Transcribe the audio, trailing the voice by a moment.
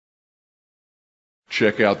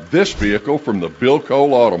Check out this vehicle from the Bill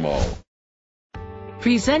Cole Auto Mall.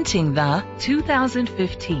 Presenting the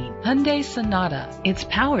 2015 Hyundai Sonata. It's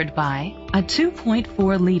powered by a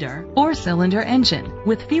 2.4-liter four-cylinder engine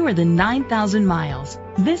with fewer than 9,000 miles.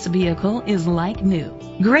 This vehicle is like new.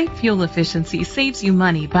 Great fuel efficiency saves you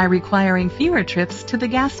money by requiring fewer trips to the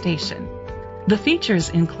gas station. The features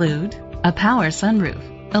include a power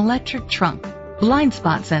sunroof, electric trunk, blind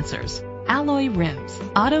spot sensors, alloy rims,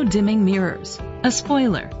 auto-dimming mirrors, a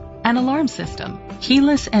spoiler, an alarm system,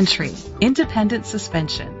 keyless entry, independent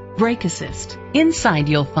suspension, brake assist. Inside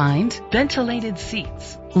you'll find ventilated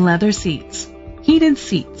seats, leather seats, heated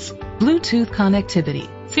seats, Bluetooth connectivity,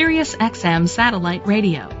 Sirius XM satellite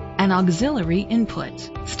radio, an auxiliary input,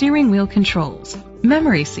 steering wheel controls,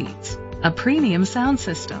 memory seats, a premium sound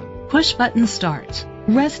system, push-button start.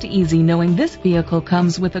 Rest easy knowing this vehicle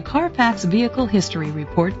comes with a Carfax Vehicle History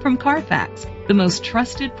Report from Carfax, the most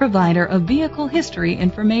trusted provider of vehicle history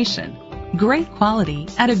information. Great quality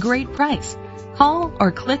at a great price. Call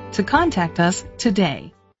or click to contact us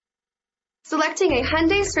today. Selecting a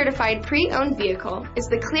Hyundai certified pre-owned vehicle is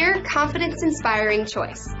the clear, confidence-inspiring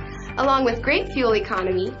choice. Along with great fuel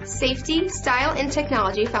economy, safety, style, and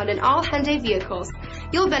technology found in all Hyundai vehicles,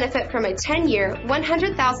 you'll benefit from a 10-year,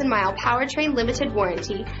 100,000-mile powertrain limited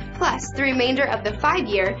warranty, plus the remainder of the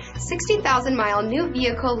 5-year, 60,000-mile new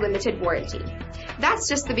vehicle limited warranty. That's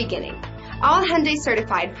just the beginning. All Hyundai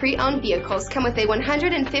certified pre-owned vehicles come with a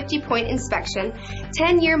 150-point inspection,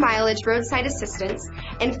 10-year mileage roadside assistance,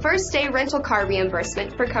 and first-day rental car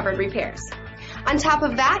reimbursement for covered repairs. On top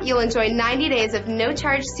of that, you'll enjoy 90 days of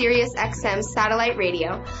no-charge Sirius XM satellite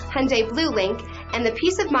radio, Hyundai Blue Link, and the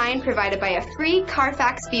peace of mind provided by a free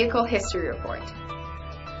Carfax Vehicle History Report.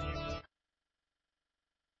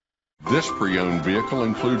 This pre-owned vehicle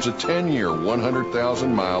includes a 10-year,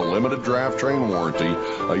 100,000-mile limited drivetrain warranty,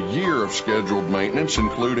 a year of scheduled maintenance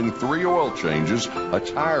including 3 oil changes, a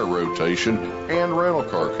tire rotation, and rental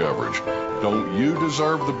car coverage. Don't you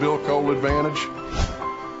deserve the Bill Cole advantage?